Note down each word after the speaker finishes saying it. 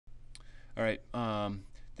All right,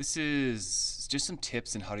 this is just some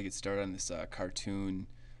tips on how to get started on this cartoon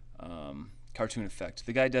effect.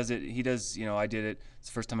 The guy does it. He does. I did it. It's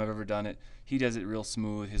the first time I've ever done it. He does it real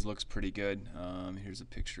smooth. His looks pretty good. Here's a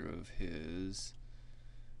picture of his.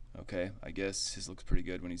 Okay, I guess his looks pretty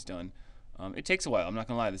good when he's done. It takes a while. I'm not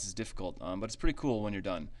gonna lie. This is difficult, but it's pretty cool when you're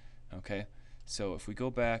done. Okay, so if we go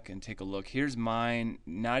back and take a look, here's mine.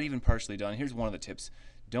 Not even partially done. Here's one of the tips.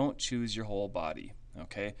 Don't choose your whole body.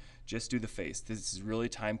 Okay, just do the face. This is really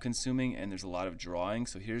time consuming and there's a lot of drawing.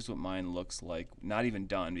 So here's what mine looks like. Not even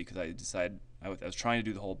done because I decided I was trying to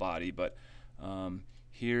do the whole body, but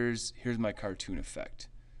here's my cartoon effect.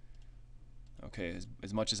 Okay,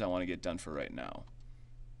 as much as I want to get done for right now.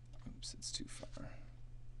 Oops, it's too far.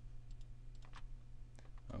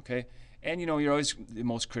 Okay, and you're always the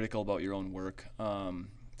most critical about your own work.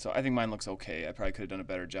 So I think mine looks okay. I probably could have done a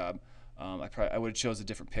better job. I would have chose a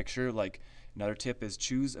different picture. Like another tip is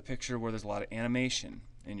choose a picture where there's a lot of animation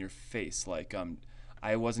in your face. Like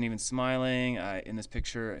I wasn't even smiling in this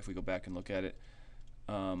picture. If we go back and look at it,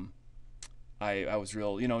 I was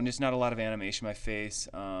real, just not a lot of animation in my face.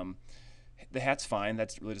 The hat's fine.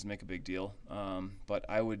 That really doesn't make a big deal. But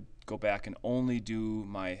I would go back and only do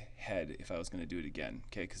my head if I was going to do it again.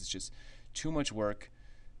 Okay, because it's just too much work,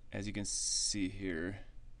 as you can see here.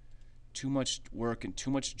 Too much work and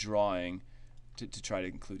too much drawing to try to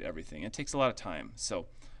include everything. It takes a lot of time. So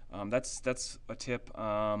that's a tip.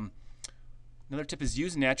 Another tip is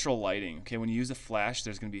use natural lighting. Okay, when you use a flash,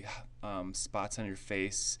 there's going to be spots on your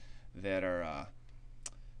face that are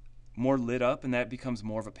more lit up, and that becomes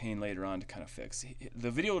more of a pain later on to kind of fix.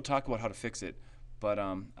 The video will talk about how to fix it, but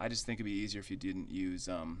I just think it'd be easier if you didn't use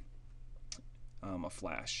a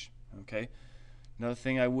flash. Okay. Another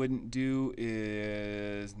thing I wouldn't do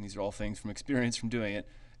is, and these are all things from experience from doing it,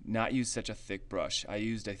 not use such a thick brush. I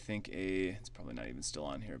used, I think, it's probably not even still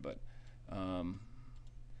on here, but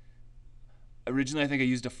originally I think I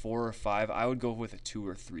used a 4 or 5. I would go with a 2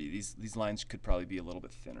 or 3. These lines could probably be a little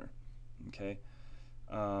bit thinner. Okay.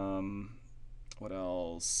 What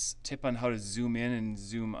else? Tip on how to zoom in and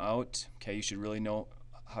zoom out. Okay, you should really know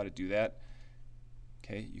how to do that.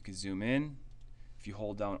 Okay, you can zoom in. If you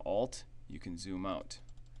hold down Alt, you can zoom out.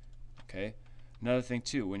 Okay. Another thing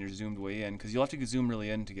too, when you're zoomed way in, because you'll have to zoom really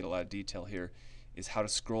in to get a lot of detail here, is how to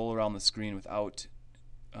scroll around the screen without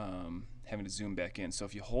having to zoom back in. So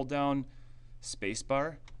if you hold down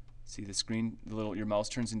spacebar, see the screen, your mouse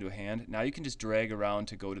turns into a hand. Now you can just drag around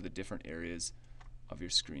to go to the different areas of your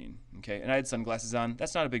screen. Okay, and I had sunglasses on.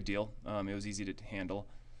 That's not a big deal. It was easy to handle.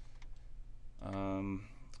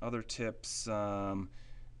 Other tips.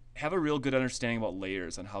 Have a real good understanding about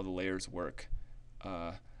layers and how the layers work.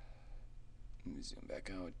 Let me zoom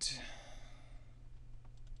back out.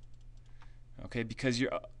 Okay, because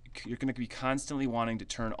you're going to be constantly wanting to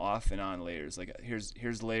turn off and on layers. Like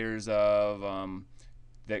here's layers of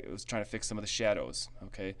that was trying to fix some of the shadows.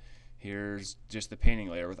 Okay, here's just the painting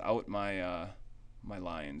layer without my my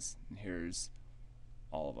lines. And here's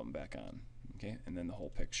all of them back on. Okay, and then the whole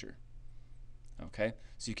picture. Okay,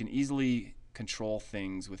 so you can easily control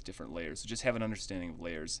things with different layers. So just have an understanding of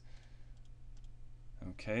layers.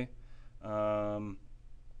 Okay. You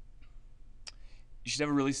should have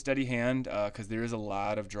a really steady hand because there is a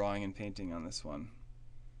lot of drawing and painting on this one.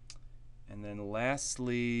 And then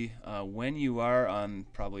lastly, when you are on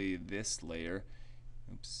probably this layer,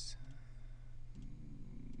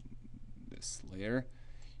 this layer,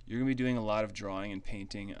 you're going to be doing a lot of drawing and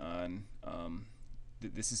painting on.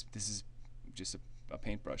 This is just a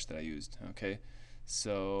paintbrush that I used. Okay,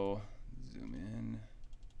 so zoom in.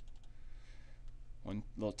 One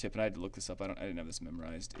little tip, and I had to look this up. I didn't have this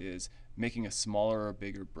memorized. Is making a smaller or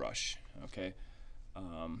bigger brush. Okay,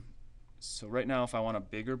 so right now, if I want a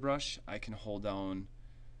bigger brush, I can hold down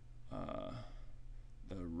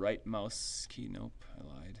the right mouse key. Nope, I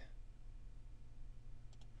lied.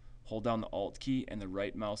 Hold down the Alt key and the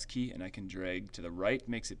right mouse key, and I can drag to the right,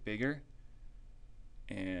 makes it bigger,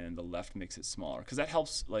 and the left makes it smaller. Because that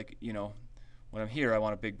helps, like, when I'm here, I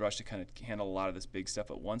want a big brush to kind of handle a lot of this big stuff.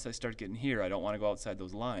 But once I start getting here, I don't want to go outside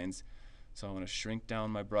those lines. So I want to shrink down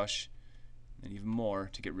my brush and even more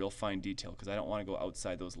to get real fine detail because I don't want to go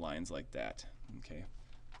outside those lines like that. Okay,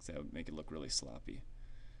 because that would make it look really sloppy.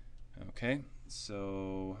 Okay,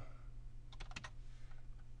 so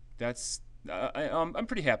that's I'm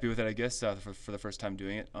pretty happy with it, I guess, for the first time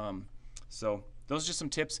doing it. So those are just some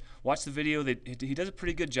tips. Watch the video. He does a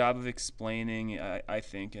pretty good job of explaining, I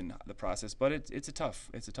think, in the process. But it's a tough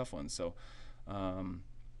one. So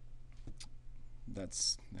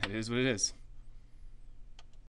that is what it is.